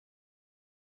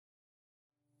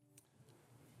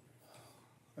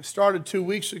I started 2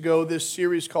 weeks ago this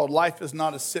series called Life is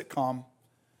Not a Sitcom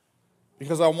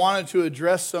because I wanted to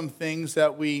address some things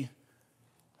that we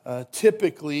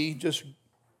typically just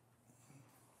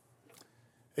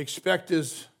expect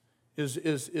is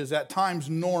at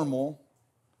times normal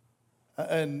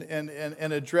and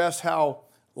address how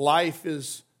life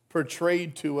is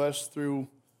portrayed to us through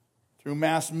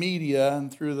mass media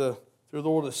and through the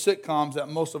world of sitcoms that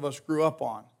most of us grew up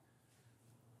on.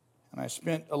 And I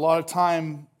spent a lot of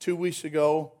time 2 weeks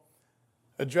ago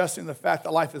addressing the fact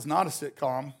that life is not a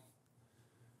sitcom,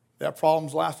 that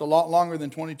problems last a lot longer than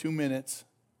 22 minutes.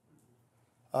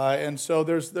 And so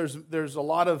there's a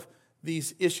lot of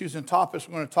these issues and topics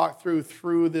we're going to talk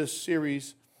through this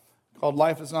series called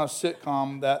Life is Not a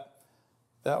Sitcom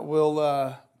that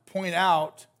will point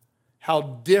out how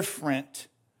different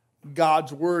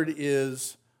God's Word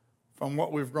is from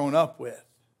what we've grown up with.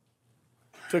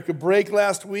 Took a break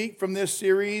last week from this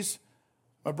series.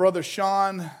 My brother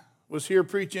Sean was here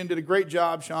preaching, did a great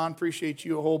job, Sean. Appreciate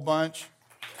you a whole bunch.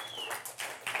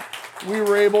 We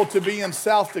were able to be in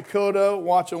South Dakota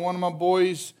watching one of my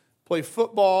boys play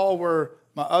football where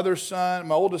my oldest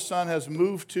son has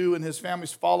moved to, and his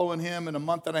family's following him in a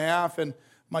month and a half. And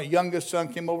my youngest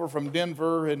son came over from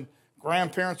Denver, and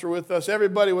grandparents were with us.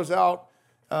 Everybody was out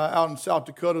in South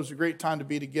Dakota. It was a great time to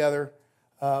be together.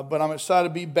 But I'm excited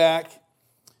to be back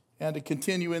and to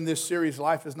continue in this series,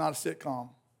 Life is Not a Sitcom.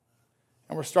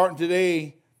 And we're starting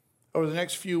today over the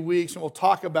next few weeks, and we'll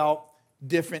talk about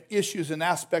different issues and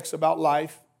aspects about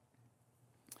life.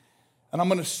 And I'm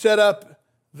going to set up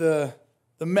the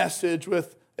message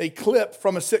with a clip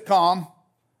from a sitcom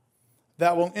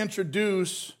that will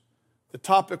introduce the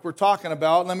topic we're talking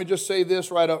about. Let me just say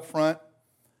this right up front.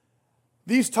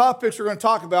 These topics we're going to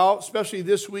talk about, especially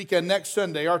this week and next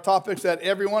Sunday, are topics that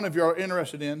every one of you are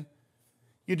interested in.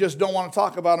 You just don't want to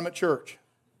talk about them at church.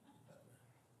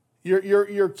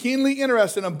 You're keenly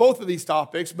interested in both of these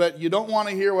topics, but you don't want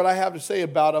to hear what I have to say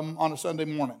about them on a Sunday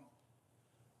morning.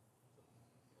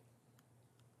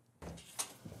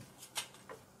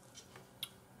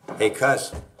 Hey,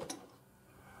 cuz.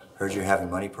 Heard you're having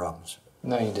money problems.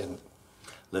 No, you didn't.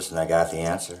 Listen, I got the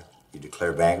answer. You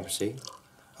declare bankruptcy,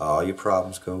 all your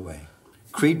problems go away.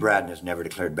 Creed Bratton has never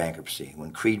declared bankruptcy.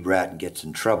 When Creed Bratton gets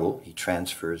in trouble, he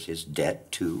transfers his debt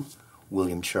to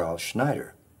William Charles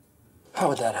Schneider. How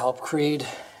would that help, Creed?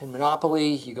 In Monopoly,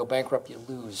 you go bankrupt, you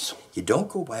lose. You don't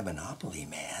go by Monopoly,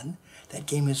 man. That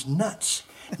game is nuts.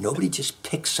 Nobody just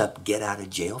picks up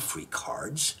get-out-of-jail-free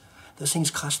cards. Those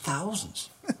things cost thousands.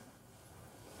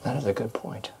 That is a good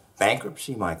point.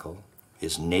 Bankruptcy, Michael,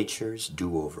 is nature's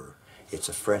do-over. It's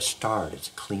a fresh start. It's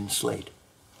a clean slate.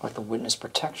 Like the witness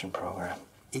protection program.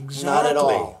 Exactly. Not at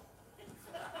all.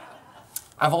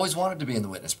 I've always wanted to be in the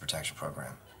witness protection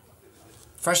program.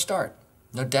 Fresh start.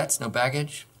 No debts, no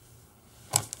baggage.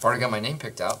 I've already got my name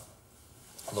picked out.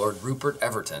 Lord Rupert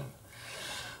Everton.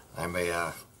 I'm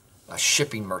a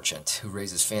shipping merchant who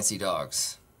raises fancy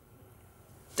dogs.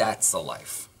 That's the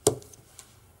life.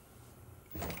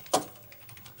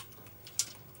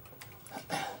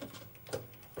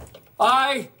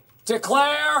 I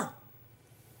declare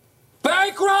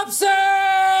bankruptcy!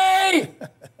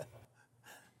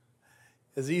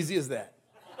 As easy as that.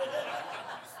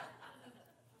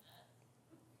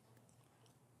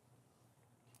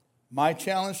 My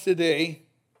challenge today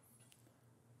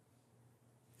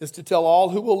is to tell all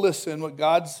who will listen what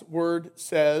God's Word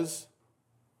says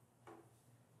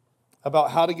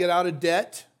about how to get out of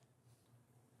debt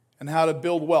and how to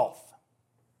build wealth.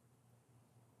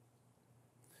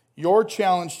 Your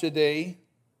challenge today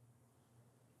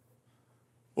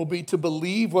will be to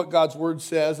believe what God's Word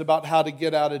says about how to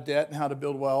get out of debt and how to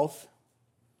build wealth,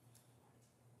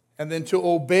 and then to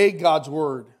obey God's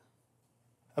Word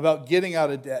about getting out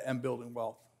of debt and building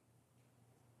wealth.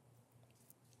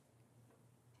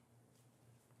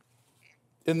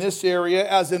 In this area,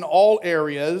 as in all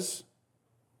areas,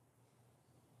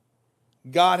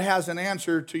 God has an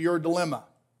answer to your dilemma.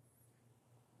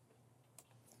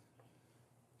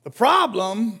 The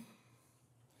problem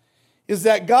is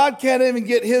that God can't even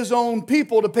get His own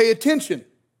people to pay attention.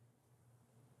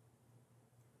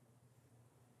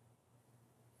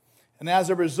 And as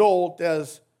a result,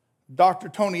 as Dr.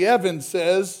 Tony Evans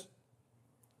says,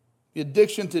 the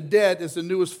addiction to debt is the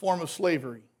newest form of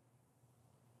slavery.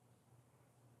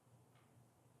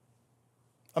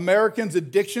 Americans'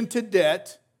 addiction to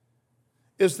debt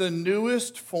is the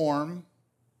newest form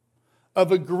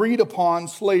of agreed upon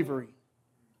slavery.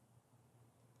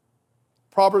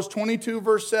 Proverbs 22,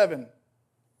 verse 7.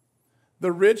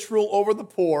 The rich rule over the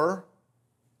poor,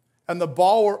 and the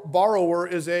borrower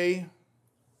is a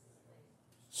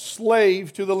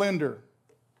slave to the lender.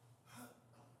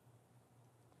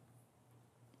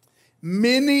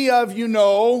 Many of you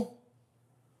know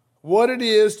what it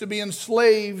is to be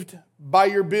enslaved by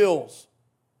your bills.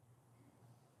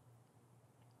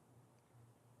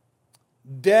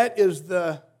 Debt is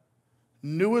the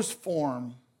newest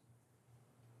form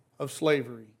of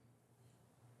slavery.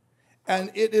 And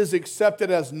it is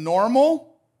accepted as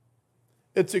normal.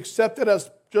 It's accepted as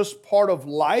just part of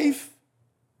life.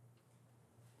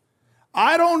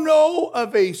 I don't know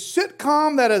of a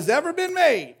sitcom that has ever been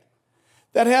made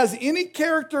that has any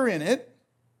character in it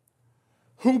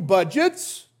who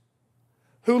budgets,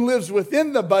 who lives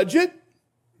within the budget,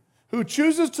 who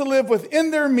chooses to live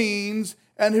within their means,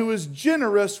 and who is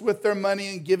generous with their money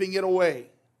and giving it away.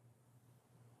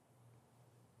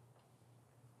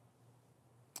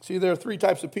 See, there are three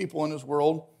types of people in this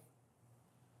world: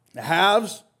 the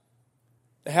haves,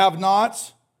 the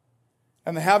have-nots,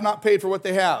 and the have not paid for what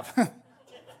they have.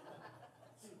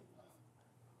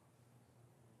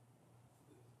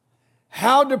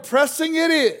 How depressing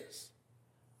it is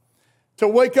to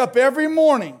wake up every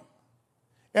morning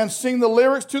and sing the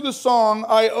lyrics to the song,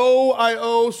 I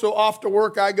owe, so off to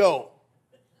work I go.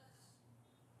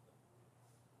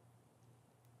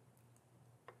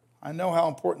 I know how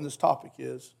important this topic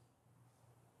is.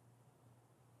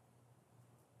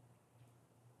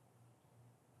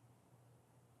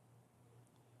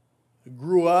 I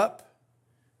grew up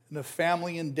in a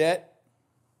family in debt.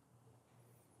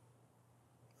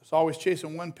 I was always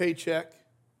chasing one paycheck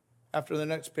after the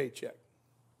next paycheck.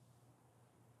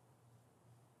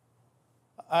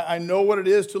 I know what it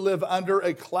is to live under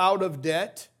a cloud of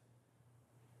debt,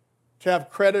 to have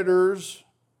creditors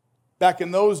back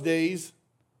in those days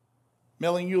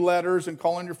mailing you letters and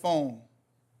calling your phone.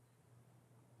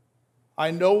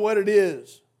 I know what it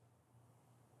is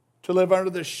to live under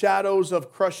the shadows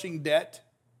of crushing debt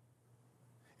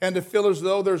and to feel as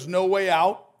though there's no way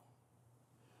out,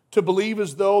 to believe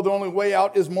as though the only way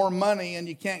out is more money and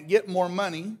you can't get more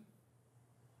money.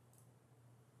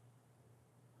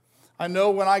 I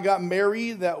know when I got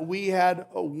married that we had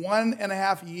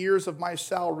 1.5 years of my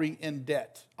salary in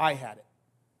debt. I had it.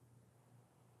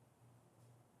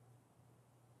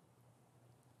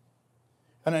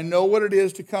 And I know what it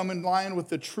is to come in line with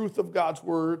the truth of God's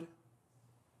word,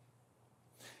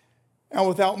 and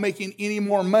without making any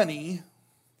more money,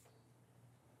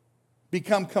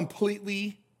 become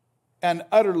completely and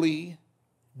utterly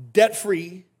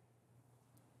debt-free,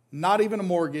 not even a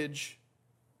mortgage,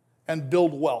 and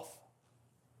build wealth.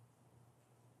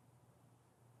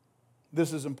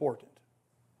 This is important.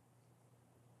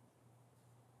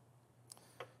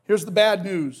 Here's the bad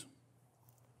news.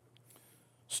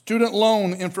 Student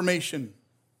loan information.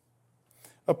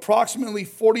 Approximately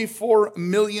 44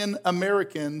 million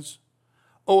Americans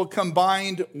owe a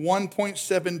combined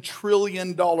 $1.7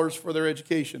 trillion for their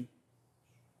education.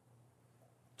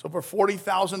 So for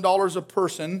 $40,000 a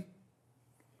person,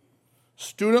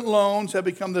 student loans have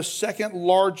become the second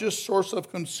largest source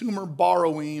of consumer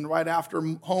borrowing right after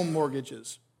home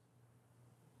mortgages.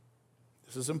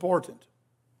 This is important.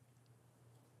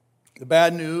 The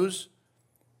bad news: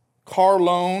 car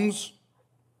loans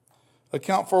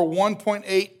account for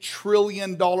 $1.8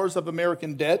 trillion of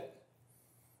American debt.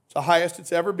 It's the highest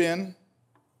it's ever been.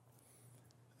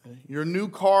 Your new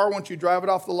car, once you drive it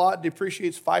off the lot,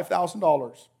 depreciates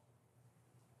 $5,000.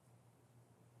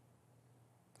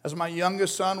 As my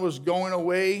youngest son was going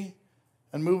away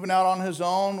and moving out on his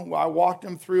own, I walked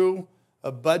him through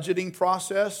a budgeting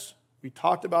process. We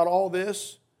talked about all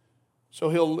this, so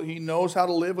he knows how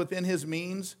to live within his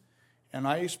means. And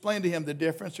I explained to him the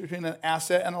difference between an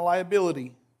asset and a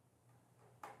liability.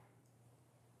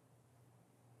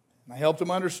 And I helped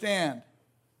him understand.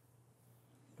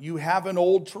 You have an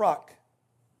old truck.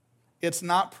 It's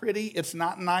not pretty, it's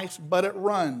not nice, but it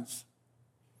runs.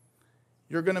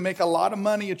 You're going to make a lot of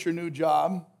money at your new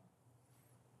job.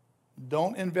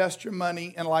 Don't invest your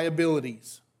money in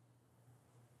liabilities.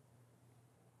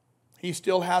 He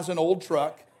still has an old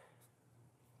truck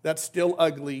that's still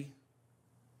ugly,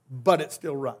 but it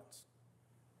still runs.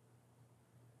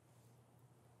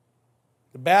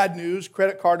 The bad news,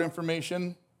 credit card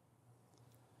information.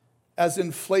 As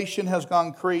inflation has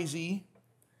gone crazy,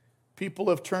 people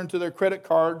have turned to their credit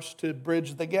cards to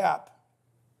bridge the gap.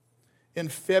 In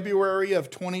February of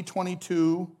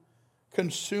 2022,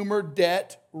 consumer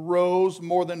debt rose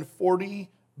more than $40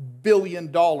 billion.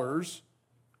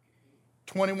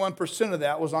 21% of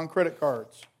that was on credit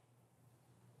cards.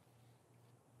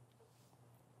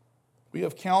 We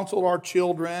have counseled our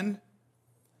children,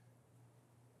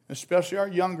 especially our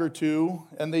younger two,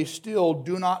 and they still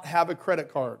do not have a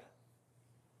credit card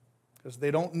because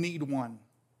they don't need one.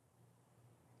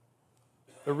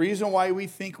 The reason why we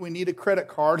think we need a credit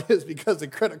card is because the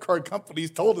credit card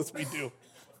companies told us we do.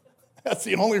 That's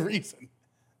the only reason.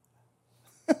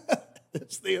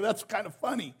 That's kind of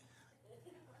funny.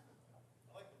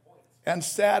 And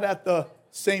sad at the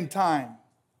same time.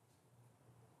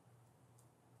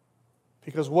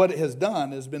 Because what it has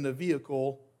done has been the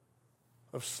vehicle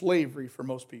of slavery for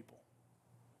most people.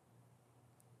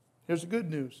 Here's the good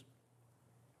news.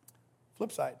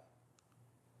 Flip side.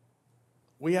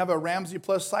 We have a Ramsey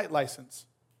Plus site license.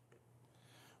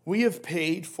 We have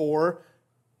paid for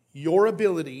your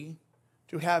ability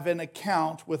to have an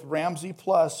account with Ramsey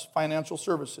Plus Financial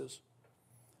Services.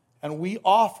 And we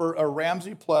offer a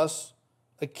Ramsey Plus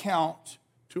account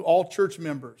to all church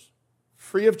members,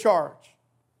 free of charge.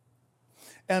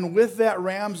 And with that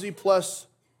Ramsey Plus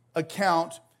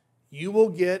account, you will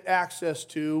get access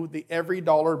to the Every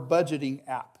Dollar budgeting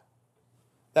app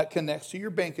that connects to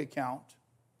your bank account.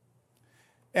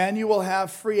 And you will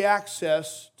have free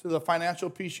access to the Financial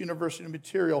Peace University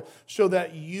material so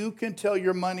that you can tell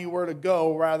your money where to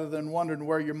go rather than wondering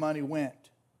where your money went.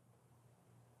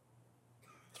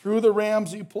 Through the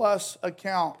Ramsey Plus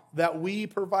account that we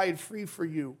provide free for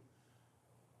you,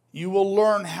 you will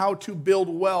learn how to build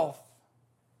wealth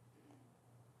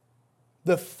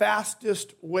the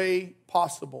fastest way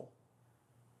possible.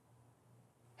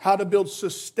 How to build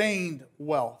sustained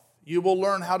wealth. You will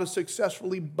learn how to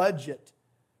successfully budget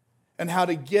and how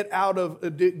to get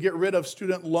rid of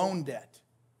student loan debt.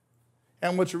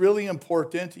 And what's really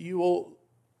important, you will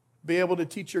be able to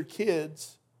teach your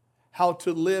kids how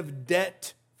to live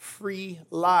debt-free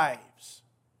lives.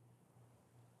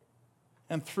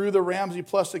 And through the Ramsey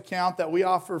Plus account that we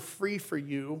offer free for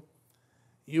you,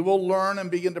 you will learn and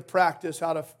begin to practice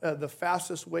how to the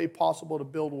fastest way possible to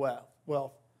build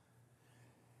wealth.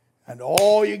 And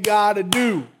all you got to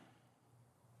do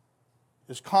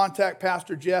is contact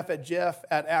Pastor Jeff at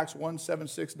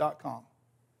jeff@acts176.com.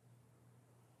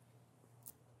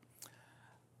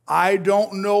 I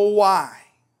don't know why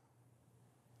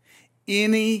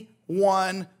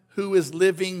anyone who is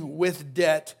living with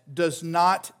debt does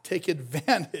not take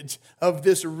advantage of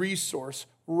this resource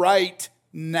right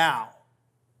now.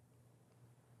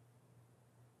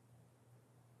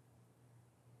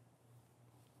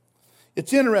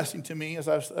 It's interesting to me as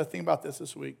I think about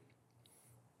this week.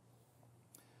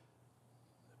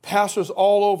 Pastors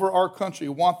all over our country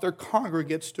want their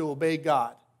congregates to obey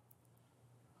God,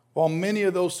 while many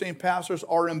of those same pastors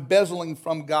are embezzling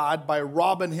from God by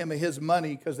robbing him of his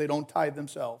money because they don't tithe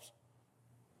themselves.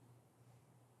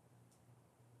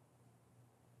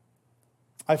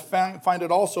 I find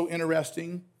it also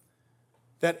interesting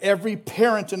that every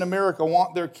parent in America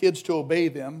wants their kids to obey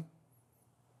them,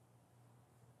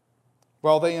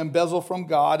 while they embezzle from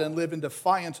God and live in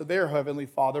defiance of their Heavenly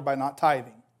Father by not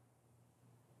tithing.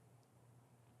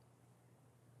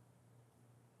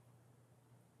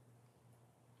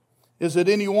 Is it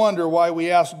any wonder why we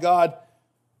ask God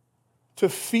to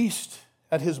feast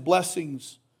at His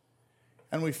blessings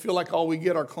and we feel like all we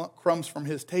get are crumbs from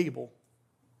His table?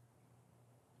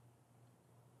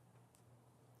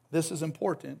 This is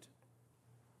important.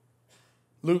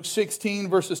 Luke 16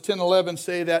 verses 10 and 11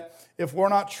 say that if we're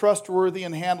not trustworthy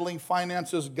in handling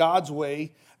finances God's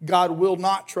way, God will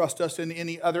not trust us in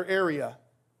any other area.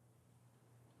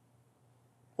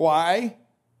 Why?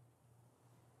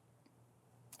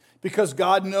 Because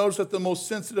God knows that the most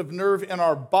sensitive nerve in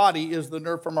our body is the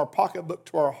nerve from our pocketbook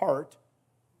to our heart.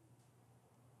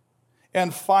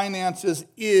 And finances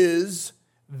is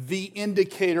the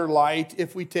indicator light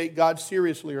if we take God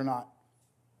seriously or not.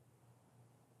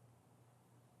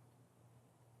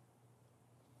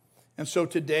 And so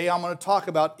today I'm going to talk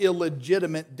about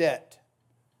illegitimate debt.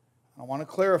 I want to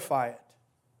clarify it.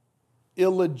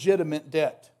 Illegitimate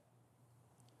debt.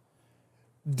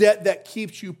 Debt that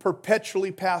keeps you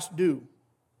perpetually past due.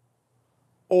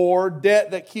 Or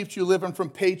debt that keeps you living from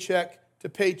paycheck to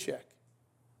paycheck.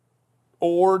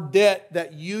 Or debt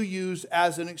that you use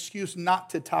as an excuse not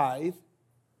to tithe.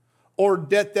 Or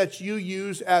debt that you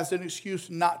use as an excuse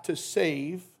not to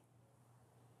save.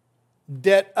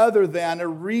 Debt other than a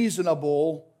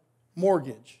reasonable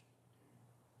mortgage.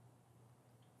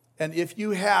 And if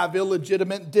you have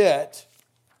illegitimate debt,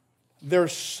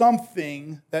 there's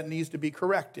something that needs to be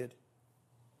corrected.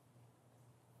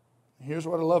 Here's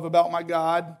what I love about my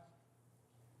God,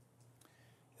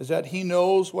 is that He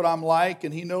knows what I'm like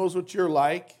and He knows what you're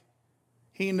like.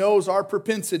 He knows our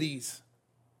propensities.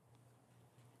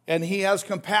 And He has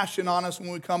compassion on us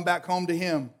when we come back home to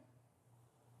Him.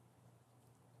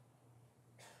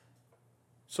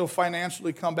 So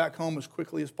financially come back home as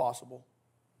quickly as possible.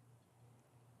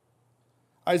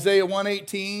 Isaiah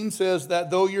 1:18 says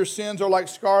that though your sins are like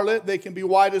scarlet, they can be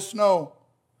white as snow.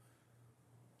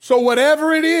 So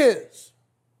whatever it is,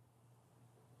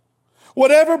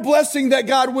 whatever blessing that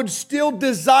God would still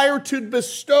desire to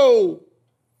bestow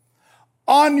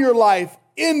on your life,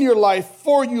 in your life,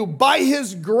 for you, by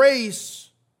His grace,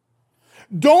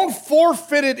 don't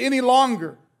forfeit it any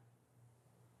longer.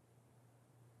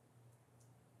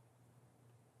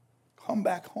 Come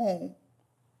back home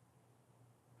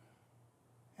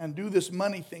and do this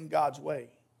money thing God's way.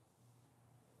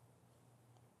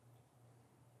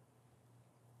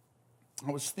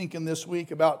 I was thinking this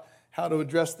week about how to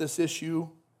address this issue,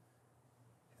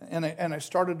 and I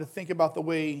started to think about the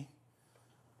way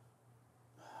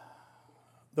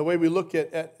we look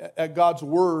at God's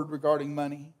word regarding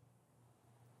money.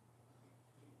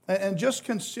 And just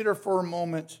consider for a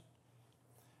moment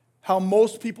how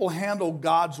most people handle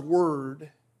God's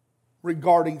word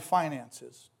regarding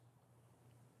finances.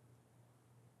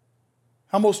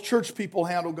 How most church people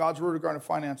handle God's word regarding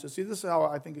finances. See, this is how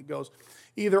I think it goes.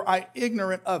 Either I'm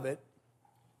ignorant of it,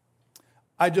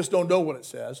 I just don't know what it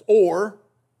says, or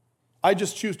I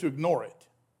just choose to ignore it.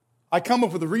 I come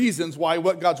up with reasons why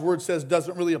what God's word says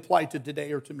doesn't really apply to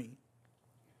today or to me.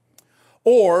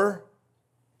 Or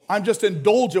I'm just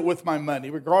indulgent with my money,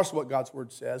 regardless of what God's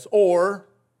word says. Or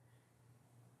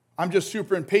I'm just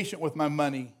super impatient with my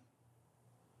money.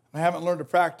 I haven't learned to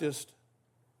practice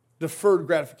deferred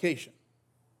gratification.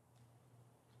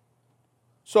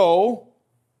 So,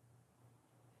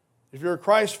 if you're a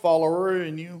Christ follower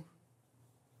and you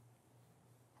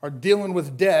are dealing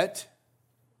with debt,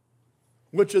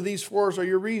 which of these four are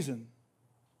your reason?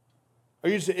 Are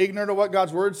you just ignorant of what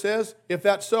God's word says? If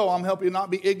that's so, I'm helping you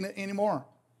not be ignorant anymore.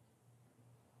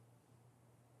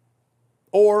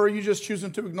 Or are you just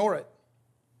choosing to ignore it?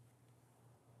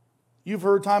 You've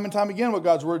heard time and time again what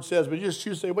God's word says, but you just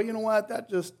choose to say, well, you know what?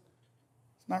 It's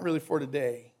not really for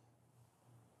today.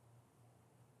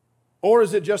 Or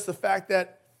is it just the fact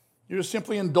that you're just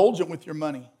simply indulgent with your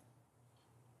money?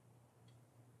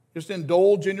 Just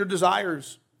indulge in your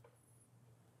desires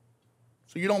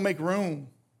so you don't make room.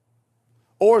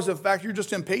 Or is it the fact you're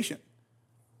just impatient?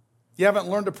 You haven't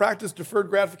learned to practice deferred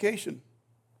gratification.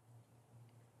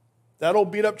 That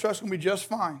old beat up truck's going to be just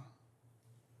fine.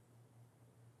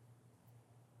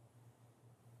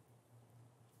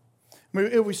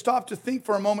 If we stop to think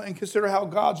for a moment and consider how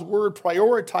God's word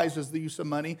prioritizes the use of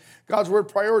money, God's word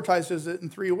prioritizes it in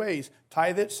three ways: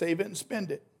 tithe it, save it, and spend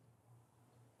it.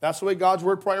 That's the way God's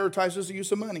word prioritizes the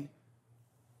use of money.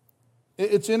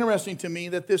 It's interesting to me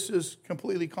that this is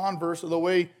completely converse of the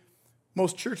way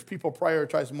most church people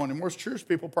prioritize money. Most church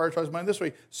people prioritize money this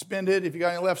way: spend it, if you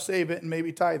got any left, save it, and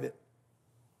maybe tithe it.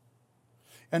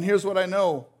 And here's what I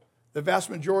know: the vast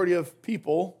majority of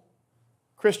people,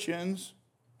 Christians,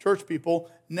 church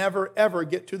people, never ever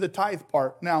get to the tithe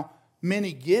part. Now,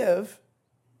 many give,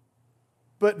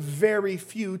 but very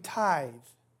few tithe.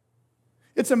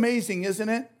 It's amazing, isn't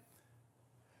it?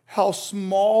 How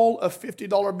small a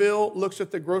 $50 bill looks at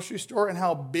the grocery store and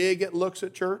how big it looks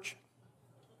at church.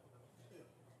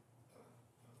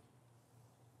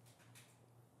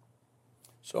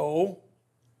 So,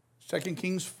 2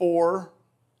 Kings 4,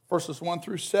 verses 1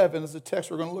 through 7 is the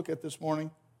text we're going to look at this morning.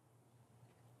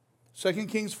 2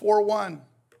 Kings 4:1.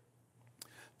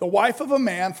 The wife of a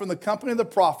man from the company of the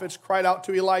prophets cried out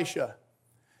to Elisha,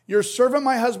 "Your servant,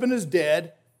 my husband, is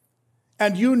dead,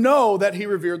 and you know that he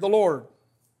revered the Lord.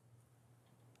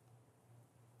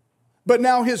 But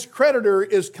now his creditor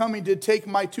is coming to take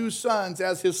my 2 sons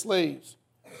as his slaves."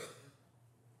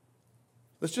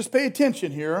 Let's just pay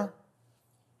attention here.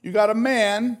 You got a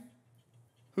man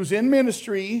who's in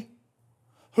ministry,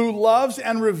 who loves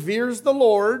and reveres the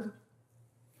Lord,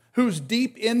 who's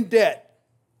deep in debt.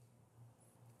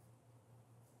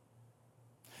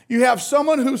 You have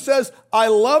someone who says, I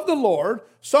love the Lord,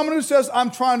 someone who says,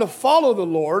 I'm trying to follow the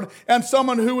Lord, and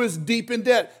someone who is deep in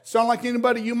debt. Sound like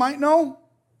anybody you might know?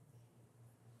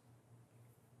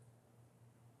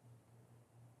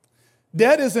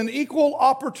 Debt is an equal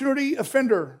opportunity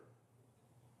offender.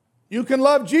 You can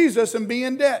love Jesus and be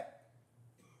in debt.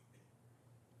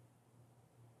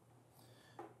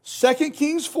 2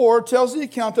 Kings 4 tells the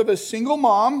account of a single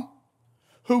mom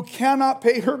who cannot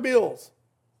pay her bills.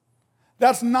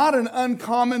 That's not an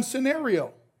uncommon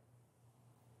scenario.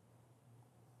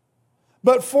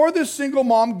 But for this single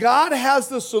mom, God has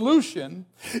the solution.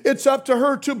 It's up to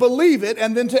her to believe it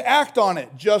and then to act on it,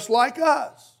 just like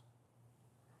us.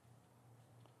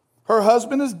 Her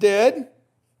husband is dead.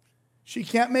 She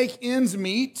can't make ends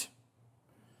meet.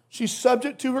 She's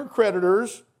subject to her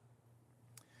creditors.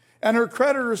 And her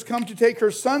creditors come to take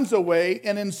her sons away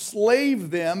and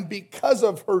enslave them because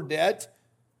of her debt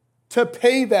to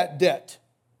pay that debt.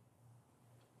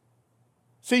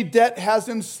 See, debt has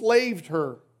enslaved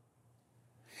her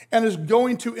and is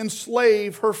going to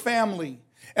enslave her family,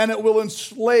 and it will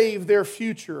enslave their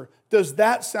future. Does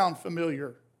that sound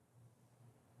familiar?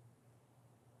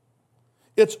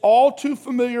 It's all too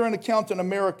familiar an account in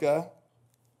America.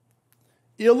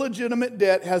 Illegitimate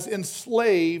debt has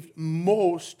enslaved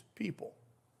most people.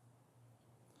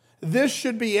 This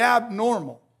should be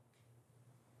abnormal.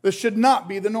 This should not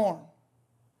be the norm.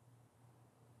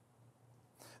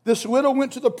 This widow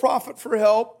went to the prophet for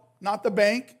help, not the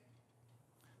bank.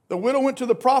 The widow went to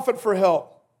the prophet for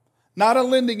help, not a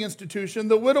lending institution.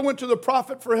 The widow went to the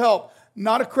prophet for help,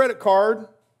 not a credit card.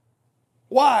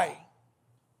 Why?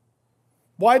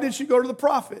 Why did she go to the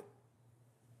prophet?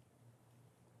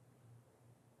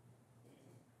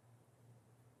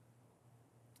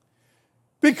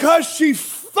 Because she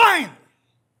finally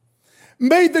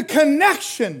made the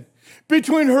connection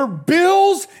between her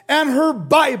bills and her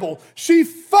Bible. She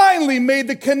finally made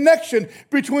the connection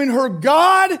between her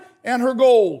God and her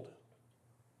gold.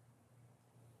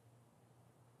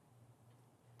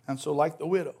 And so, like the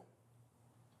widow,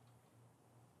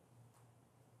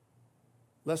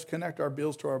 let's connect our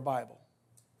bills to our Bible.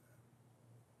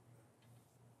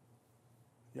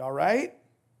 You all right?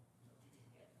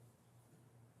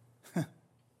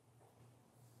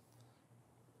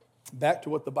 Back to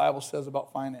what the Bible says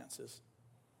about finances.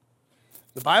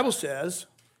 The Bible says,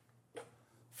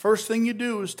 first thing you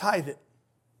do is tithe it.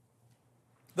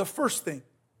 The first thing.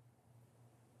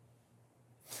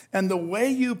 And the way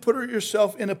you put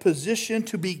yourself in a position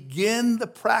to begin the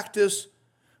practice,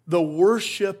 the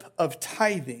worship of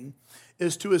tithing,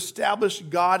 is to establish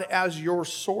God as your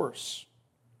source.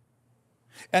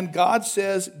 And God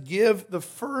says, give the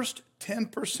first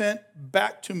 10%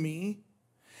 back to me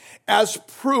as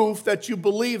proof that you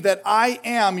believe that I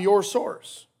am your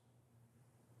source.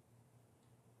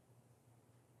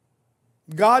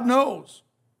 God knows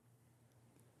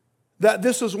that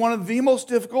this is one of the most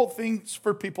difficult things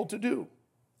for people to do.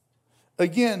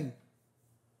 Again,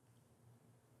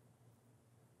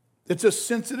 it's a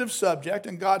sensitive subject,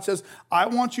 and God says, I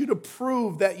want you to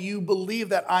prove that you believe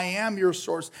that I am your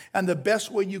source, and the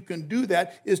best way you can do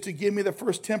that is to give me the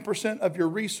first 10% of your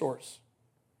resource.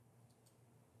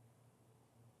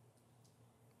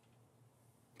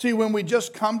 See, when we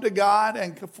just come to God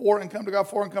and come to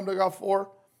God for,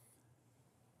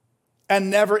 and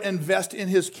never invest in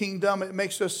his kingdom, it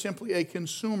makes us simply a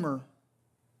consumer.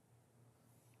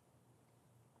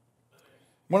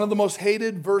 One of the most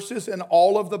hated verses in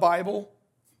all of the Bible,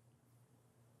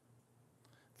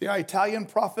 the Italian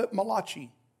prophet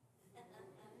Malachi.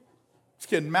 Just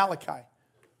kidding, Malachi.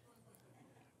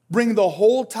 Bring the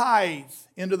whole tithe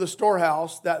into the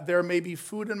storehouse, that there may be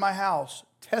food in my house.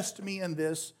 Test me in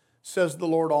this, says the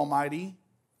Lord Almighty,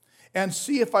 and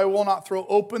see if I will not throw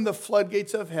open the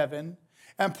floodgates of heaven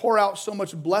and pour out so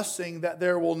much blessing that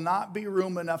there will not be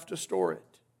room enough to store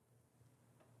it.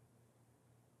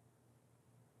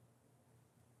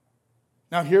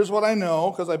 Now, here's what I know,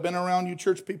 because I've been around you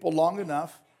church people long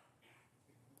enough.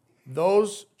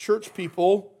 Those church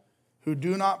people who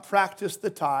do not practice the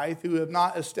tithe, who have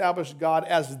not established God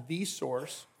as the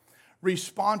source,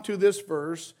 respond to this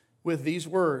verse with these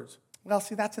words. Well,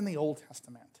 see, that's in the Old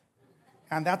Testament.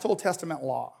 And that's Old Testament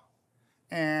law.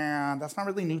 And that's not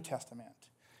really New Testament.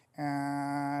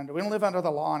 And we don't live under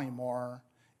the law anymore.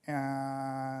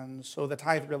 And so the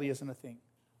tithe really isn't a thing.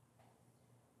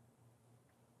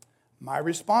 My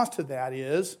response to that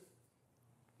is,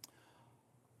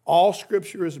 all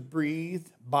Scripture is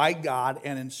breathed by God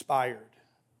and inspired.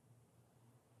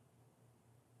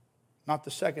 Not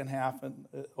the second half and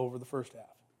over the first half.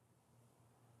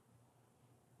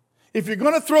 If you're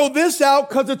going to throw this out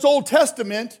because it's Old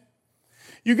Testament,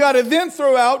 you got to then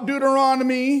throw out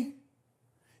Deuteronomy.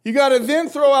 You got to then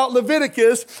throw out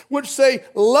Leviticus, which say,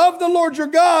 love the Lord your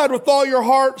God with all your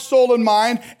heart, soul, and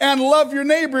mind, and love your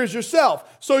neighbor as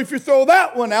yourself. So if you throw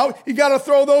that one out, you got to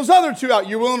throw those other two out.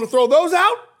 You willing to throw those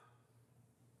out?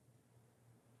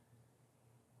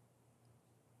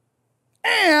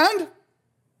 And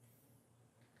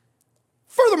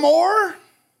furthermore,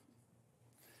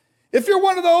 if you're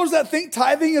one of those that think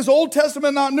tithing is Old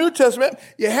Testament, not New Testament,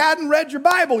 you hadn't read your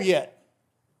Bible yet.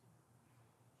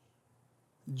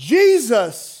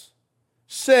 Jesus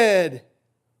said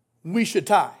we should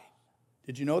tithe.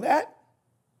 Did you know that?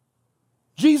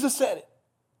 Jesus said it.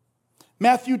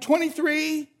 Matthew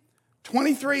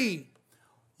 23:23.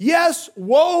 Yes,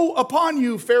 woe upon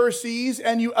you, Pharisees,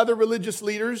 and you other religious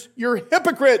leaders. You're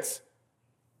hypocrites.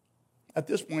 At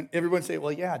this point, everyone say,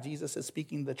 well, yeah, Jesus is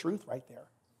speaking the truth right there.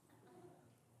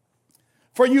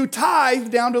 For you tithe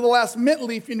down to the last mint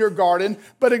leaf in your garden,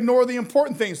 but ignore the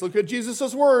important things. Look at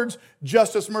Jesus' words,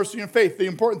 justice, mercy, and faith, the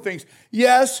important things.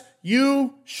 Yes,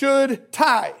 you should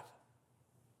tithe.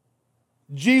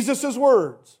 Jesus'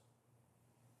 words.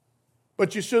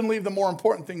 But you shouldn't leave the more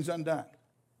important things undone.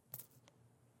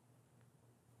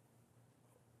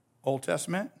 Old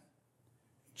Testament,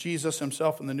 Jesus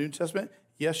himself in the New Testament,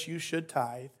 yes, you should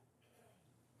tithe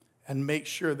and make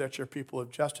sure that you're people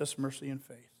of justice, mercy, and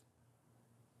faith.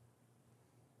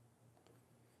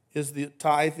 Is the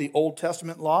tithe the Old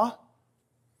Testament law?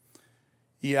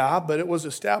 Yeah, but it was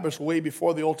established way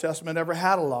before the Old Testament ever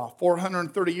had a law.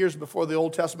 430 years before the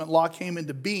Old Testament law came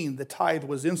into being, the tithe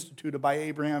was instituted by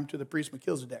Abraham to the priest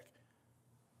Melchizedek.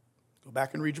 Go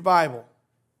back and read your Bible.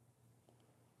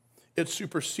 It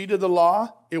superseded the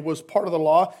law, it was part of the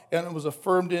law, and it was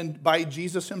affirmed by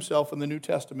Jesus himself in the New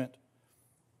Testament.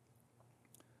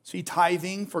 See,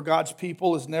 tithing for God's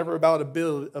people is never about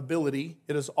ability.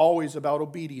 It is always about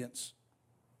obedience.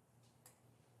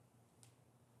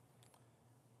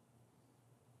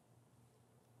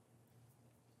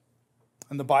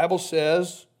 And the Bible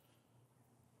says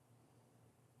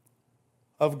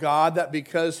of God that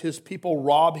because his people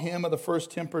rob him of the first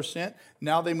 10%,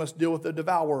 now they must deal with the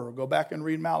devourer. Go back and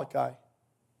read Malachi.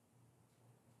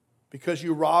 Because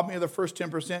you robbed me of the first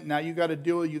 10%, now you got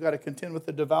to contend with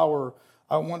the devourer.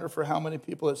 I wonder for how many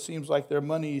people it seems like their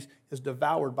money is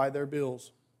devoured by their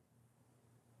bills.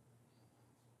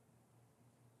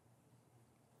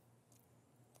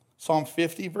 Psalm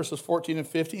 50, verses 14 and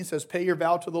 15 says, pay your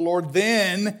vow to the Lord,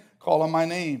 then call on my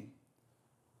name.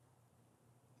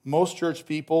 Most church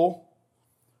people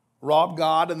rob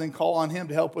God and then call on him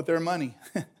to help with their money.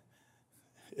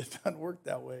 It doesn't work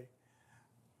that way.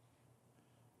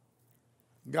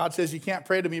 God says you can't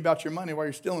pray to me about your money while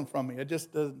you're stealing from me. It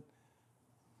just doesn't.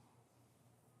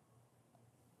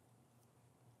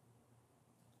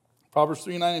 Proverbs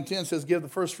 3, 9, and 10 says, give the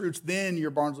first fruits, then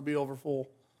your barns will be overfull.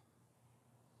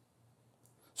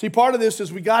 See, part of this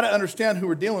is we got to understand who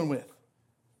we're dealing with.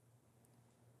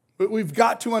 But we've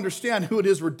got to understand who it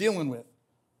is we're dealing with.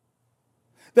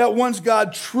 That once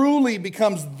God truly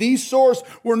becomes the source,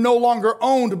 we're no longer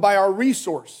owned by our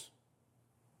resource.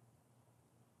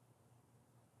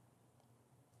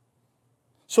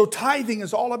 So tithing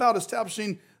is all about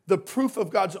establishing the proof of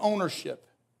God's ownership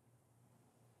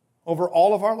over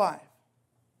all of our life.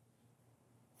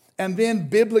 And then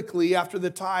biblically, after the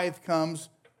tithe comes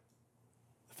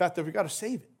the fact that we've got to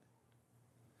save it.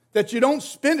 That you don't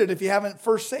spend it if you haven't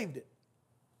first saved it.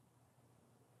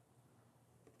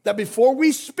 That before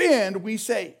we spend, we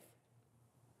save.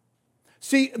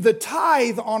 See, the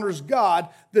tithe honors God.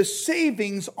 The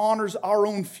savings honors our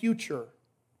own future.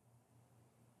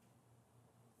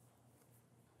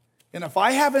 And if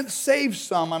I haven't saved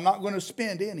some, I'm not going to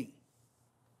spend any.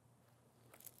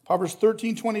 Proverbs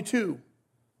 13:22. I don't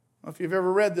know if you've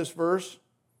ever read this verse.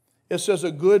 It says,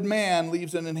 a good man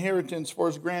leaves an inheritance for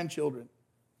his grandchildren.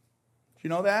 Do you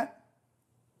know that?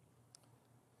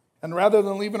 And rather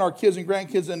than leaving our kids and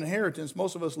grandkids an inheritance,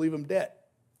 most of us leave them debt.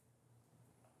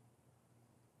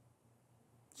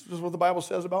 This is what the Bible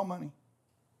says about money.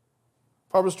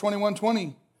 Proverbs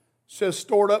 21:20 says,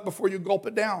 store it up before you gulp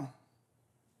it down.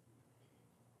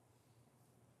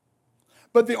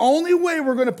 But the only way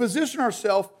we're going to position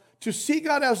ourselves to see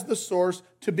God as the source,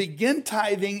 to begin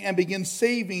tithing and begin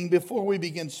saving before we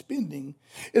begin spending,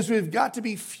 is we've got to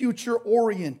be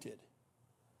future-oriented.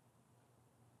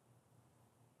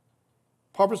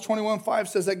 Proverbs 21:5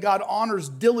 says that God honors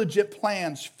diligent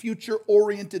plans,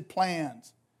 future-oriented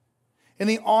plans. And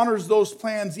he honors those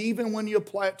plans even when you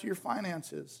apply it to your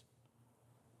finances.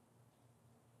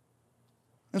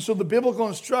 And so the biblical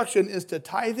instruction is to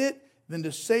tithe it, then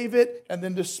to save it, and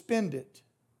then to spend it.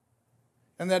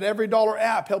 And that Every Dollar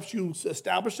app helps you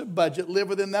establish a budget, live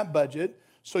within that budget.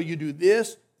 So you do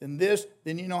this,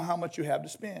 then you know how much you have to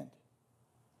spend.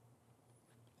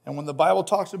 And when the Bible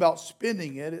talks about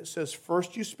spending it, it says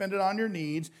first you spend it on your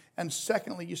needs, and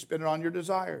secondly you spend it on your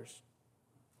desires.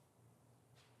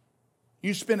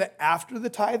 You spend it after the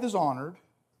tithe is honored.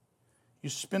 You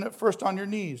spend it first on your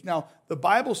needs. Now, the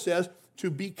Bible says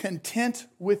to be content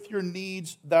with your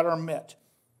needs that are met.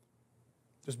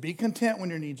 Just be content when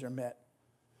your needs are met.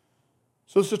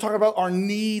 So let's just talk about our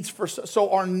needs first. So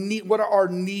what are our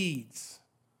needs?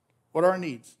 What are our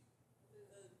needs?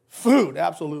 Food,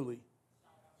 absolutely.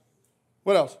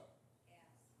 What else?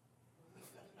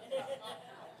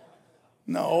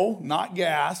 No, not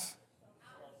gas.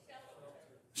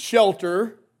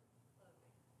 Shelter.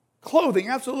 Clothing,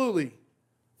 absolutely.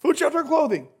 Food, shelter,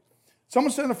 clothing.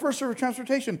 Someone said in the first service,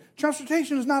 transportation.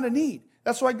 Transportation is not a need.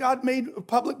 That's why God made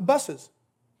public buses.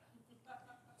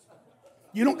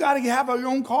 You don't got to have your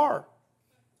own car.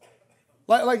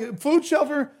 Like food,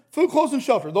 shelter, food, clothes, and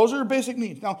shelter. Those are your basic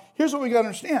needs. Now, here's what we got to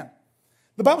understand.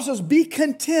 The Bible says, be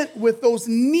content with those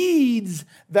needs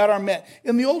that are met.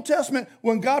 In the Old Testament,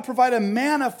 when God provided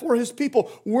manna for his people,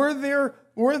 were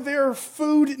their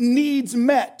food needs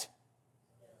met?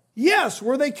 Yes.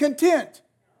 Were they content?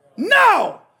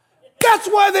 No. That's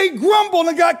why they grumbled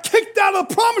and got kicked out of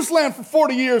the promised land for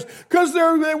 40 years, because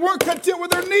they weren't content with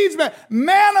their needs met.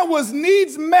 Manna was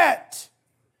needs met,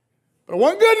 but it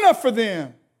wasn't good enough for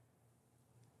them.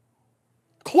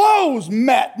 Clothes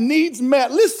met, needs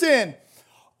met. Listen,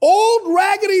 old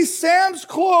Raggedy Sam's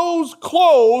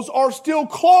clothes are still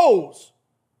clothes.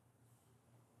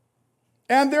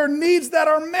 And they're needs that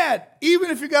are met,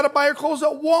 even if you got to buy your clothes at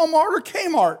Walmart or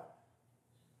Kmart.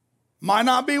 Might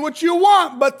not be what you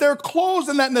want, but they're clothes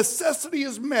and that necessity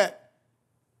is met.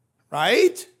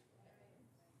 Right?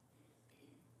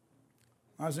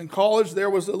 When I was in college, there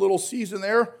was a little season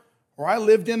there where I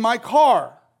lived in my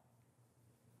car.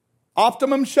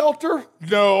 Optimum shelter?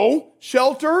 No.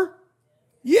 Shelter?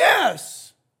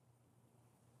 Yes.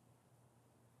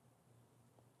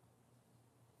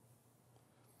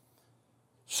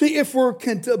 See, if we're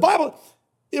content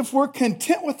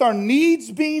with our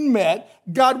needs being met,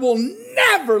 God will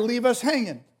never leave us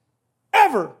hanging.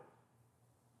 Ever.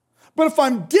 But if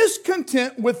I'm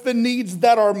discontent with the needs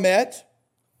that are met,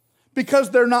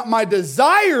 because they're not my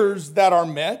desires that are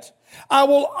met, I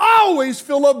will always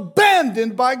feel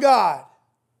abandoned by God.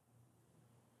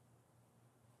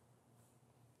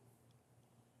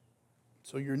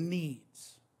 So your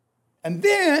needs. And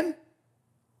then,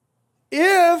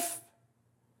 if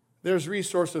there's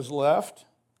resources left,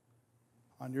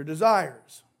 on your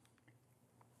desires.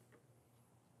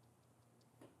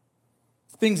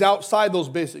 Things outside those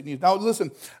basic needs. Now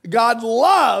listen, God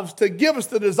loves to give us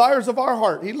the desires of our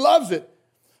heart. He loves it.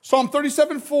 Psalm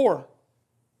 37:4.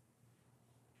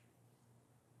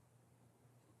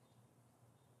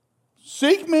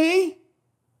 Seek me, and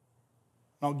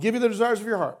I'll give you the desires of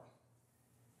your heart.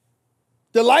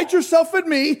 Delight yourself in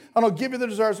me, and I'll give you the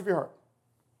desires of your heart.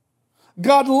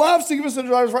 God loves to give us the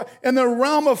desires of our heart. In the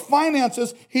realm of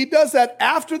finances, he does that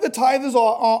after the tithe is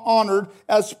honored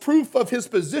as proof of his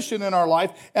position in our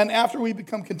life and after we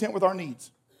become content with our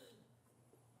needs.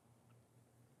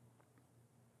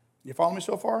 You follow me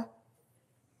so far?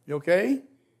 You okay?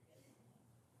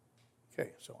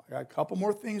 Okay, so I got a couple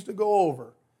more things to go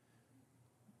over.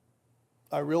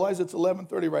 I realize it's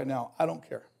 11:30 right now. I don't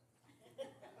care.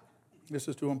 This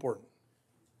is too important.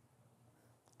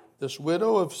 This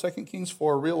widow of 2 Kings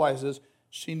 4 realizes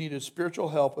she needed spiritual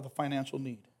help with a financial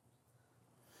need.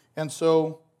 And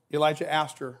so Elijah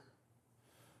asked her,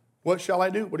 what shall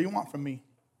I do? What do you want from me?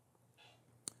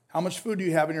 How much food do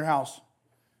you have in your house?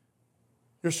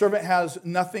 Your servant has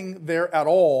nothing there at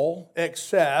all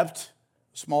except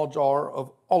a small jar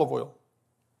of olive oil.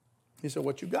 He said,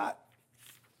 what you got?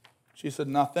 She said,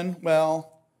 nothing. Well,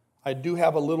 I do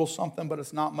have a little something, but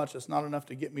it's not much. It's not enough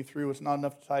to get me through. It's not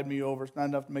enough to tide me over. It's not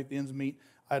enough to make the ends meet.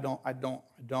 I don't. Have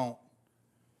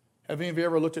any of you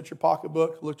ever looked at your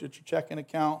pocketbook, looked at your checking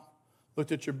account,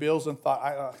 looked at your bills and thought,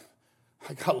 I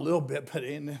got a little bit, but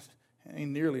it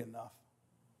ain't nearly enough?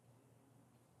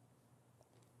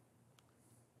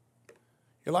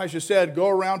 Elijah said, go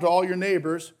around to all your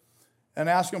neighbors and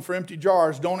ask them for empty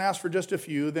jars. Don't ask for just a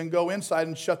few. Then go inside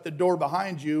and shut the door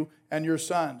behind you and your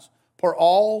sons. Pour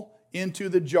all into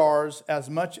the jars as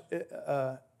much,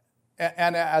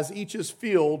 and as each is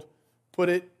filled, put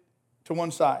it to one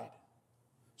side.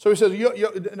 So he says,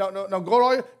 no,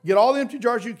 go get all the empty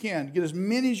jars you can. Get as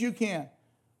many as you can.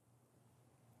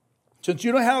 Since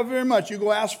you don't have very much, you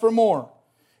go ask for more.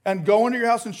 And go into your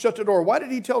house and shut the door. Why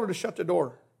did he tell her to shut the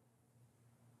door?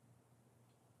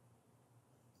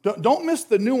 Don't miss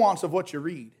the nuance of what you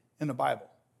read in the Bible.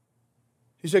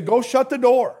 He said, go shut the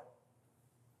door.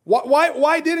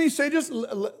 Why didn't he say just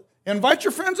invite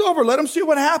your friends over, let them see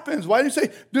what happens? Why didn't he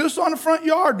say do this on the front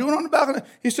yard, do it on the balcony?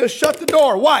 He says shut the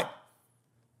door. Why?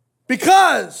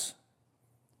 Because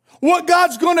what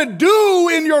God's going to do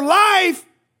in your life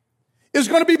is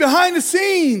going to be behind the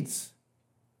scenes.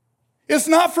 It's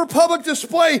not for public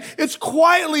display. It's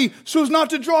quietly so as not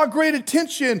to draw great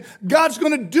attention. God's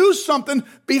going to do something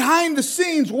behind the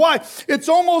scenes. Why? It's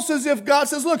almost as if God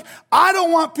says, look, I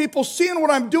don't want people seeing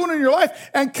what I'm doing in your life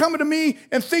and coming to me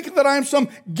and thinking that I'm some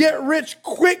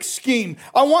get-rich-quick scheme.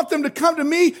 I want them to come to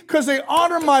me because they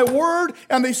honor my word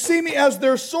and they see me as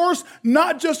their source,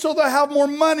 not just so they have more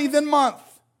money than month.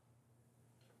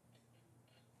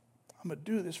 I'm going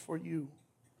to do this for you.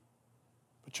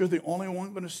 but you're the only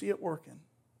one going to see it working.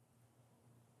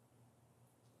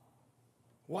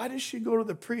 Why did she go to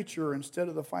the preacher instead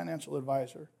of the financial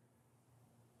advisor?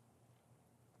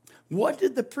 What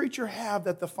did the preacher have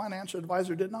that the financial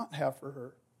advisor did not have for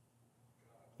her?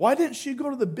 Why didn't she go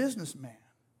to the businessman?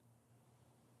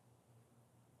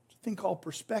 It's a thing called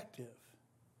perspective.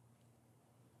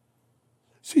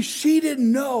 See, she didn't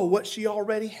know what she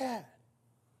already had.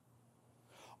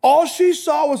 All she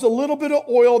saw was a little bit of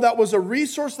oil that was a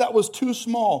resource that was too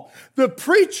small. The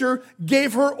preacher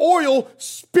gave her oil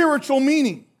spiritual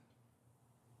meaning.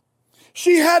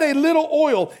 She had a little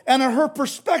oil, and in her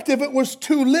perspective, it was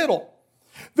too little.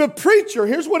 The preacher,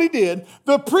 here's what he did.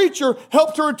 The preacher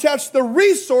helped her attach the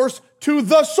resource to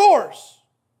the source.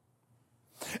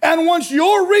 And once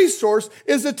your resource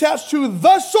is attached to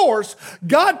the source,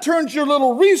 God turns your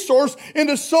little resource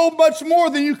into so much more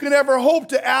than you could ever hope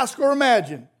to ask or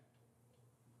imagine.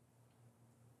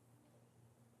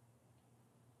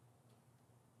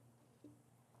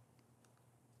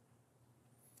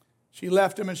 She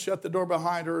left him and shut the door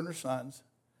behind her and her sons.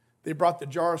 They brought the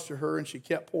jars to her, and she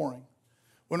kept pouring.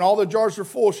 When all the jars were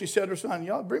full, she said to her son,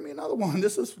 y'all, bring me another one.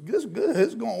 This is good. This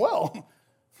is going well.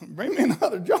 Bring me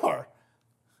another jar.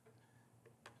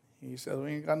 He said,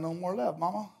 we ain't got no more left,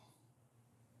 Mama.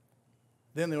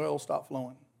 Then the oil stopped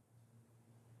flowing.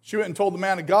 She went and told the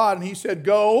man of God, and he said,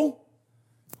 go,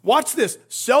 watch this,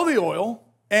 sell the oil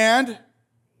and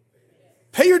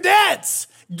pay your debts.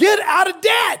 Get out of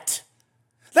debt.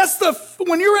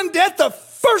 When you're in debt, the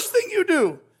first thing you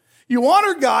do, you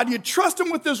honor God, you trust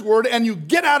him with this word, and you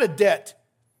get out of debt.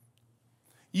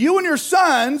 You and your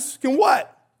sons can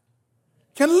what?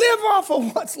 Can live off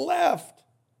of what's left.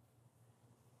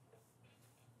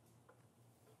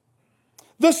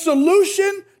 The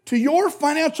solution to your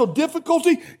financial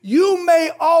difficulty you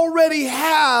may already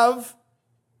have.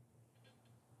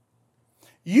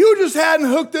 You just hadn't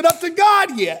hooked it up to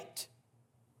God yet.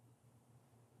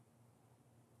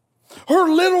 Her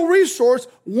little resource,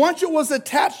 once it was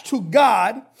attached to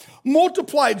God,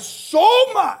 multiplied so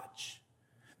much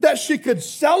that she could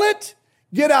sell it,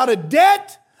 get out of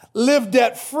debt, live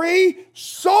debt-free,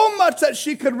 so much that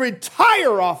she could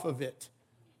retire off of it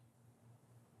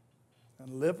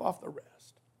and live off the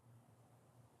rest.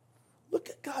 Look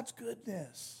at God's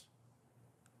goodness.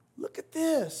 Look at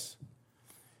this.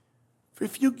 For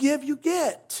if you give, you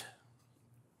get.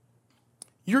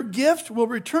 Your gift will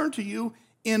return to you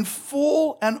in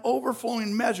full and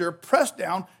overflowing measure, pressed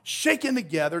down, shaken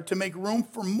together to make room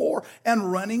for more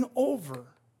and running over.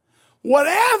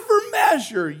 Whatever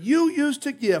measure you use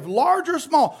to give, large or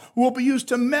small, will be used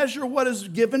to measure what is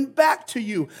given back to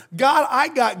you. God, I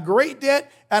got great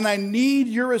debt and I need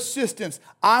your assistance.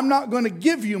 I'm not going to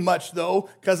give you much though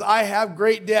because I have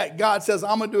great debt. God says,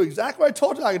 I'm going to do exactly what I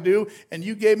told you I could do, and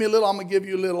you gave me a little, I'm going to give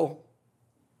you a little.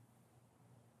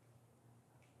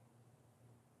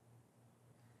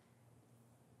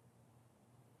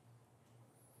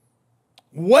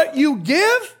 What you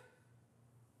give,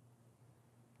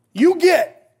 you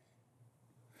get,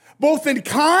 both in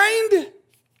kind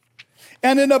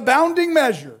and in abounding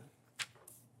measure.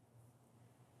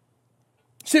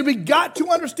 See, we got to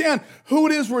understand who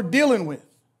it is we're dealing with.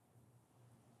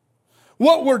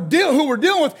 Who we're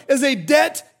dealing with is a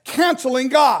debt-canceling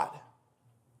God.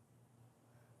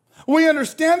 We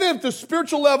understand that at the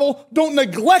spiritual level, don't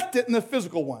neglect it in the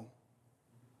physical one.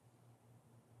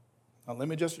 Now, let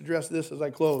me just address this as I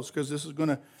close, because this is going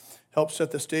to help set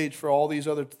the stage for all these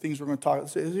other things we're going to talk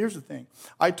about. Here's the thing.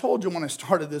 I told you when I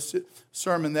started this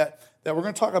sermon that we're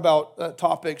going to talk about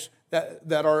topics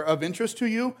that are of interest to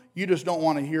you. You just don't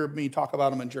want to hear me talk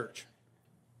about them in church.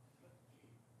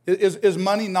 Is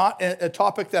money not a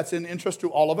topic that's in interest to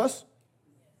all of us?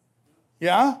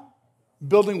 Yeah?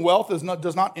 Building wealth does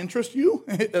not interest you?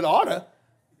 It ought to.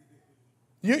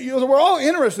 We're all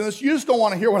interested in this. You just don't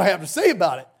want to hear what I have to say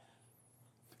about it.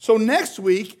 So next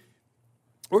week,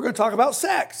 we're going to talk about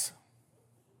sex.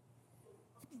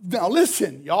 Now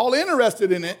listen, y'all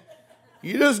interested in it.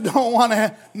 You just don't want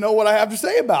to know what I have to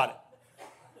say about it.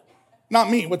 Not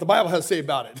me, what the Bible has to say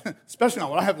about it. Especially not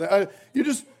what I have to say. You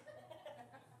just...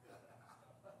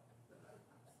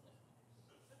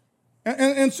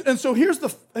 And so here's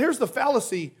the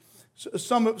fallacy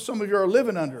some of you are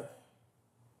living under.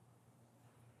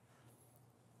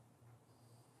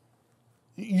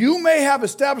 You may have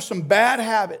established some bad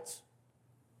habits.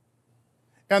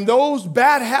 And those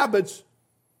bad habits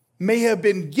may have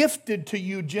been gifted to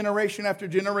you generation after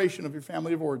generation of your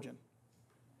family of origin.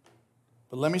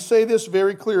 But let me say this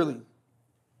very clearly.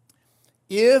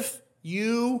 If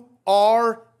you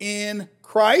are in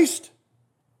Christ,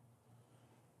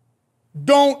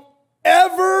 don't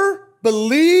ever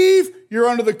believe you're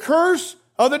under the curse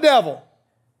of the devil.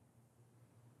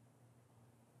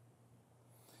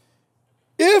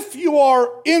 If you are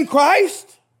in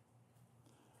Christ,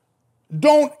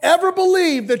 don't ever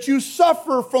believe that you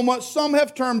suffer from what some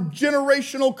have termed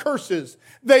generational curses.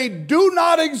 They do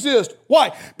not exist.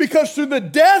 Why? Because through the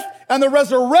death and the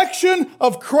resurrection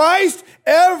of Christ,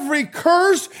 every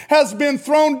curse has been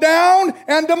thrown down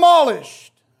and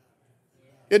demolished.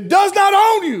 It does not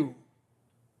own you.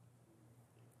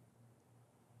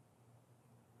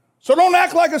 So don't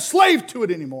act like a slave to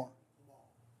it anymore.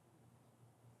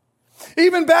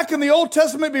 Even back in the Old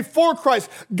Testament before Christ,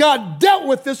 God dealt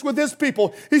with this with his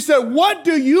people. He said, what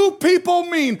do you people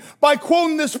mean by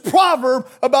quoting this proverb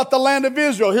about the land of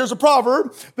Israel? Here's a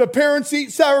proverb. The parents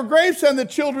eat sour grapes and the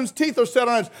children's teeth are set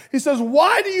on edge. He says,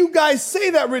 why do you guys say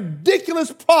that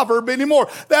ridiculous proverb anymore?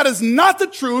 That is not the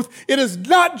truth. It is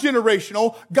not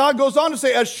generational. God goes on to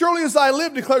say, as surely as I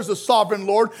live, declares the sovereign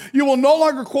Lord, you will no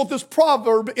longer quote this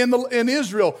proverb in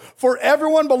Israel. For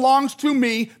everyone belongs to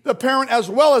me, the parent as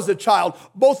well as the child.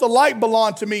 Both alike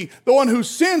belong to me. The one who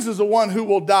sins is the one who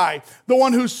will die. The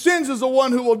one who sins is the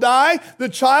one who will die. The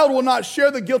child will not share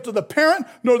the guilt of the parent,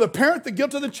 nor the parent the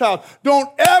guilt of the child. Don't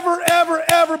ever, ever,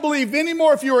 ever believe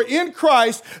anymore if you are in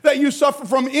Christ that you suffer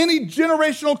from any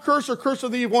generational curse or curse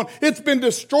of the evil one. It's been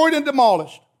destroyed and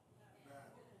demolished.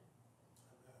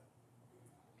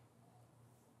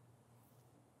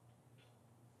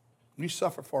 We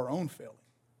suffer for our own failing.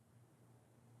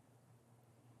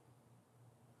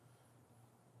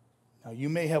 Now, you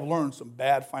may have learned some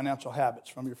bad financial habits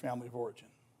from your family of origin.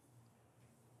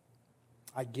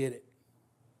 I get it.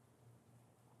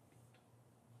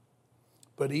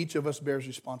 But each of us bears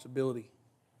responsibility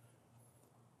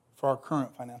for our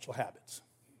current financial habits.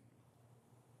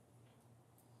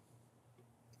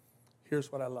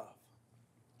 Here's what I love.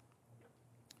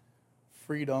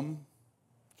 Freedom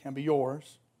can be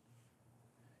yours,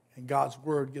 and God's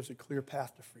word gives a clear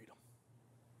path to freedom.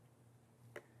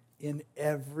 In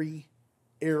every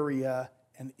area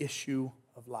and issue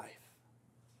of life.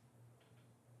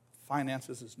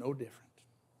 Finances is no different.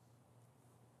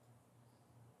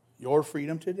 Your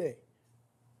freedom today,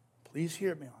 please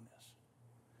hear me on this.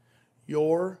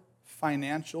 Your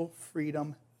financial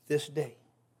freedom this day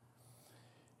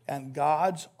and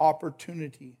God's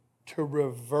opportunity to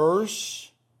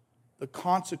reverse the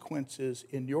consequences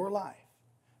in your life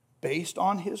based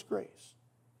on his grace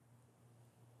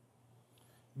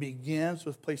begins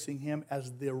with placing him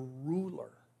as the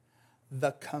ruler,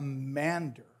 the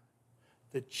commander,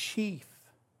 the chief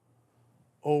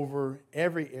over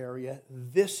every area,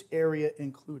 this area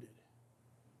included.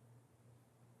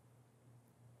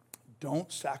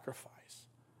 Don't sacrifice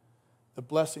the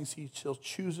blessings he still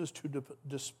chooses to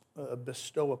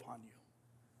bestow upon you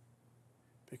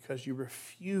because you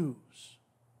refuse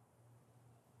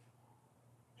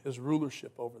his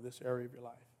rulership over this area of your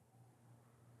life.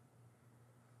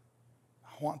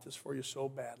 I want this for you so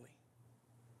badly.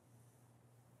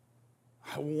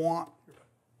 I've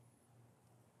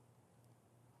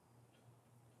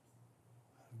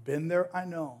been there, I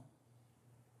know.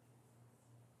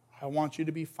 I want you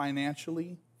to be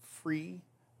financially free,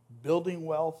 building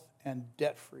wealth, and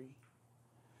debt-free.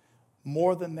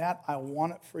 More than that, I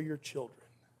want it for your children.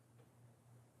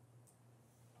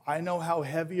 I know how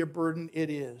heavy a burden it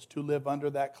is to live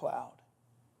under that cloud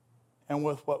and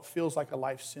with what feels like a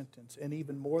life sentence. And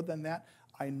even more than that,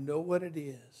 I know what it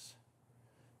is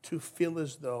to feel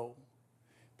as though,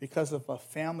 because of a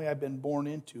family I've been born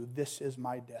into, this is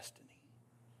my destiny.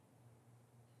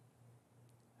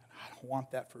 And I don't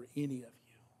want that for any of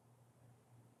you.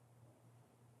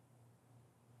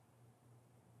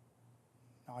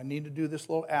 Now, I need to do this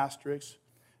little asterisk,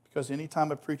 because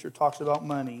anytime a preacher talks about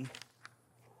money,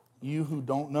 you who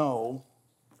don't know,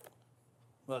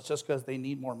 well, it's just because they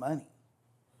need more money.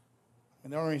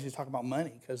 And the only reason he's talking about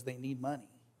money because they need money.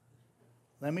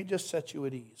 Let me just set you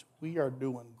at ease. We are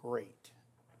doing great.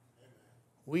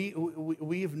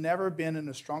 We've never been in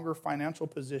a stronger financial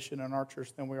position in our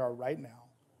church than we are right now,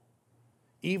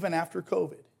 even after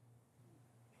COVID.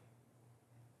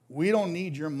 We don't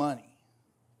need your money.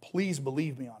 Please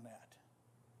believe me on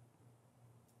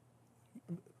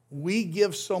that. We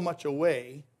give so much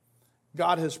away.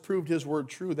 God has proved his word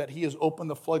true that he has opened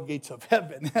the floodgates of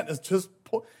heaven. And it's just,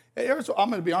 I'm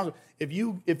going to be honest, if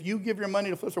you give your money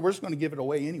to Flipster, we're just going to give it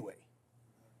away anyway.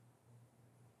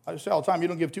 I just say all the time, you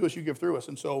don't give to us, you give through us.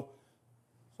 And so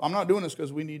I'm not doing this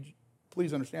because we need,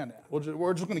 please understand that.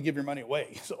 We're just going to give your money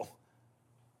away. So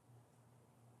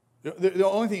the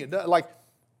only thing it does, like,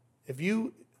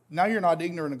 now you're not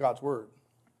ignorant of God's word.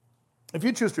 If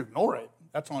you choose to ignore it,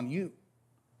 that's on you.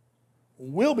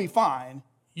 will be fine,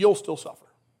 you'll still suffer.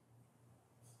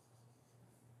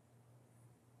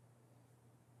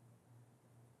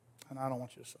 And I don't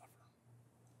want you to suffer.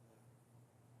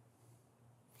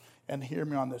 And hear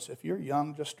me on this. If you're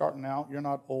young, just starting out, you're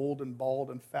not old and bald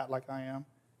and fat like I am.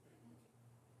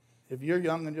 If you're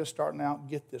young and just starting out,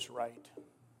 get this right.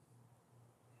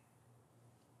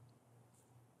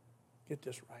 Get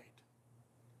this right.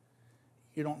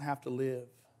 You don't have to live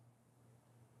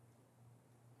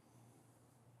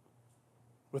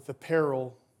with the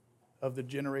peril of the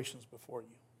generations before you.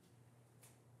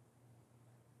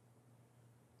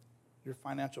 Your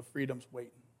financial freedom's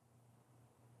waiting.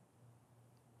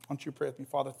 Why don't you pray with me?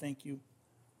 Father, thank you.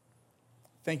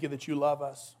 Thank you that you love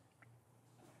us.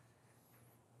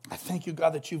 I thank you,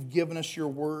 God, that you've given us your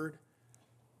word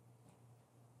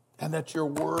and that your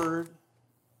word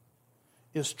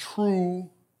is true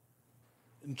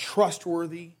and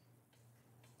trustworthy,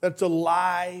 that it's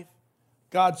alive.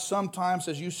 God, sometimes,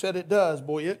 as you said it does,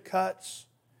 boy, it cuts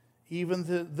even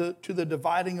to the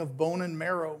dividing of bone and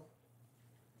marrow.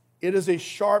 It is a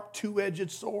sharp,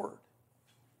 two-edged sword.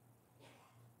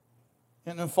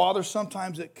 And then, Father,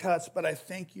 sometimes it cuts, but I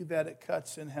thank you that it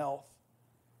cuts in health.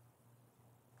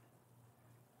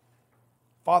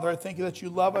 Father, I thank you that you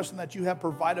love us and that you have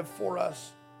provided for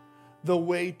us the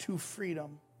way to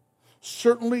freedom.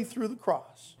 Certainly through the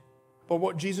cross, but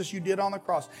what Jesus you did on the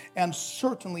cross. And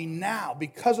certainly now,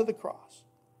 because of the cross,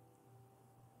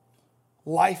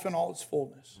 life in all its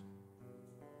fullness.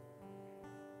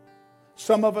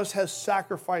 Some of us has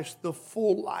sacrificed the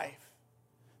full life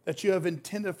that you have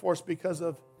intended for us because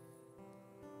of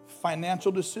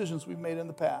financial decisions we've made in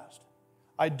the past.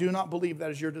 I do not believe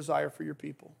that is your desire for your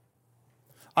people.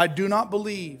 I do not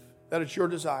believe that it's your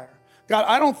desire. God,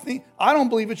 I don't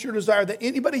believe it's your desire that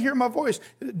anybody hear my voice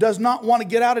does not want to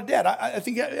get out of debt. I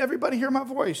think everybody hear my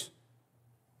voice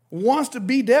wants to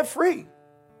be debt free.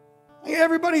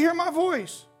 Everybody hear my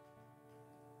voice.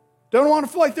 Don't want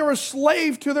to feel like they're a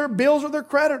slave to their bills or their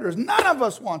creditors. None of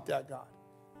us want that, God.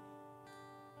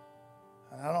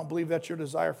 And I don't believe that's your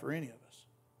desire for any of us.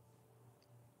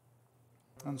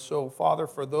 And so, Father,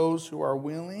 for those who are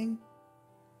willing,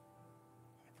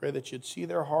 I pray that you'd see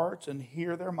their hearts and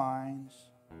hear their minds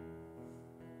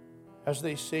as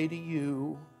they say to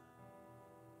you,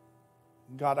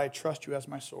 God, I trust you as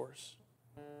my source.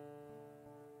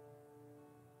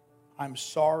 I'm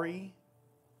sorry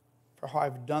for how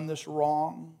I've done this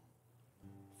wrong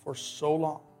for so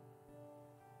long.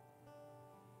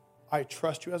 I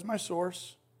trust you as my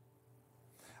source.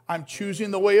 I'm choosing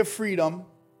the way of freedom.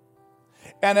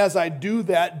 And as I do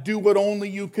that, do what only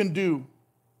you can do.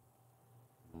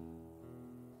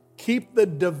 Keep the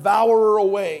devourer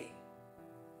away.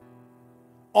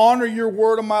 Honor your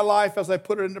word in my life as I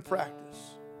put it into practice.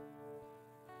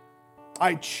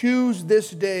 I choose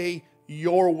this day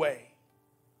your way.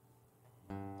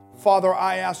 Father,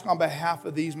 I ask on behalf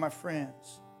of these, my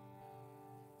friends,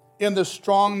 in the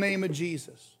strong name of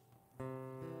Jesus,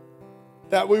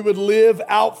 that we would live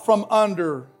out from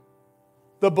under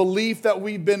the belief that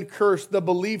we've been cursed, the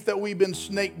belief that we've been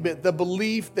snake bit, the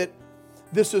belief that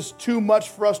this is too much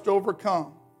for us to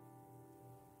overcome.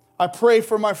 I pray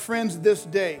for my friends this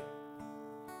day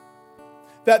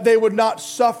that they would not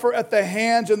suffer at the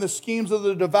hands and the schemes of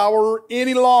the devourer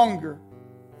any longer.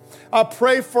 I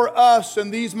pray for us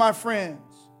and these, my friends,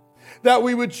 that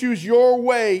we would choose your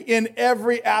way in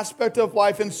every aspect of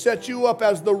life and set you up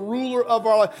as the ruler of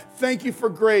our life. Thank you for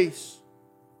grace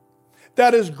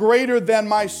that is greater than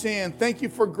my sin. Thank you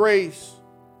for grace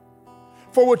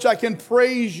for which I can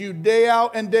praise you day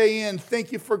out and day in.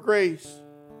 Thank you for grace.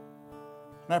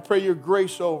 And I pray your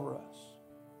grace over us.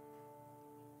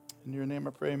 In your name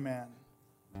I pray, amen.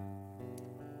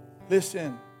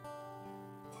 Listen,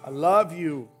 I love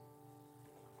you.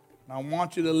 And I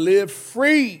want you to live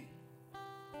free.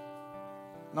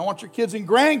 And I want your kids and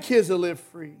grandkids to live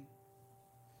free.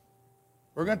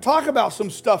 We're going to talk about some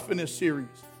stuff in this series.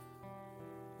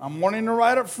 I'm warning you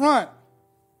right up front.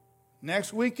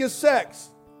 Next week is sex.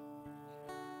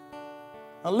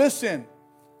 Now listen,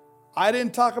 I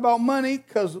didn't talk about money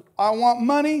because I want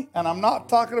money, and I'm not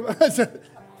talking about...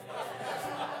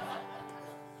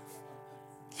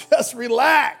 Just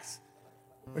relax.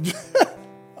 That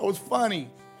was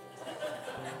funny.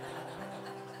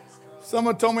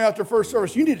 Someone told me after first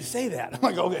service, you need to say that. I'm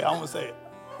like, okay, I'm going to say it.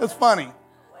 It's funny.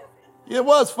 It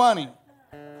was funny.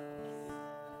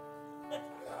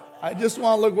 I just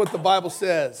want to look what the Bible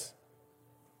says.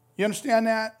 You understand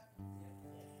that?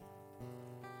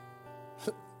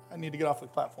 I need to get off the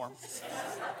platform.